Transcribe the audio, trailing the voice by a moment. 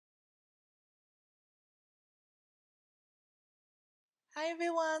Hi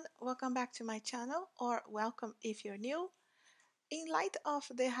everyone, welcome back to my channel, or welcome if you're new. In light of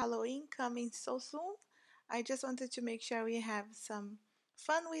the Halloween coming so soon, I just wanted to make sure we have some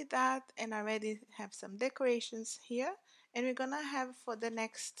fun with that, and I already have some decorations here. And we're gonna have for the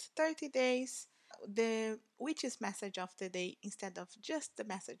next 30 days the witch's message of the day instead of just the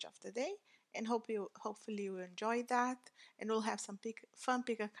message of the day. And hopefully you will enjoy that, and we'll have some fun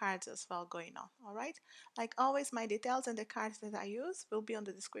picker cards as well going on. All right, like always, my details and the cards that I use will be on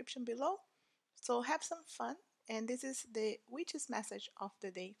the description below. So have some fun, and this is the witch's message of the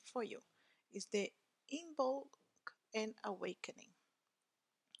day for you. Is the invoke and awakening.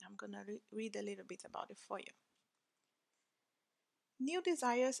 I'm gonna read a little bit about it for you. New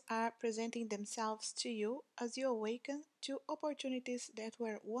desires are presenting themselves to you as you awaken to opportunities that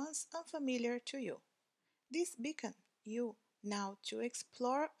were once unfamiliar to you. This beckons you now to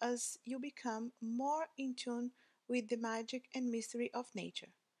explore as you become more in tune with the magic and mystery of nature.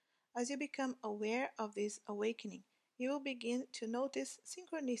 As you become aware of this awakening, you will begin to notice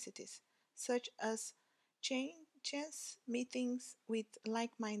synchronicities, such as chance meetings with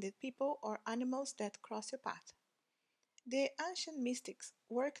like minded people or animals that cross your path. The ancient mystics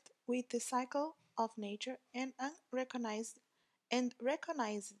worked with the cycle of nature and recognized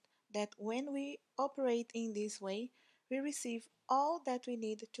that when we operate in this way, we receive all that we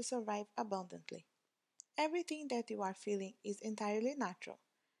need to survive abundantly. Everything that you are feeling is entirely natural.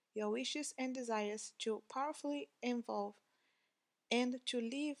 Your wishes and desires to powerfully evolve and to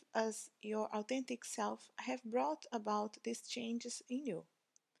live as your authentic self have brought about these changes in you.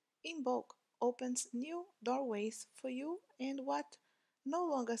 Invoke opens new doorways for you, and what no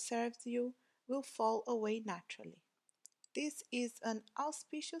longer serves you will fall away naturally. This is an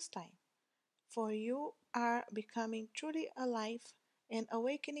auspicious time, for you are becoming truly alive and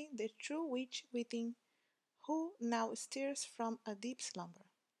awakening the true witch within who now stirs from a deep slumber.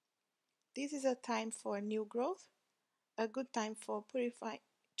 This is a time for new growth, a good time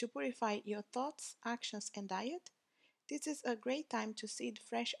to purify your thoughts, actions, and diet. This is a great time to seed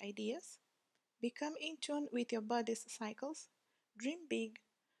fresh ideas, become in tune with your body's cycles, dream big,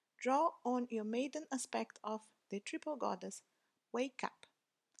 draw on your maiden aspect of the triple goddess. Wake up.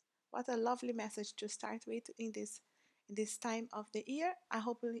 What a lovely message to start with in this time of the year. I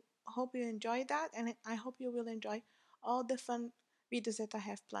hope you enjoy that, and I hope you will enjoy all the fun videos that I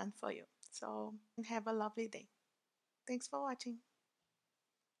have planned for you. So have a lovely day. Thanks for watching.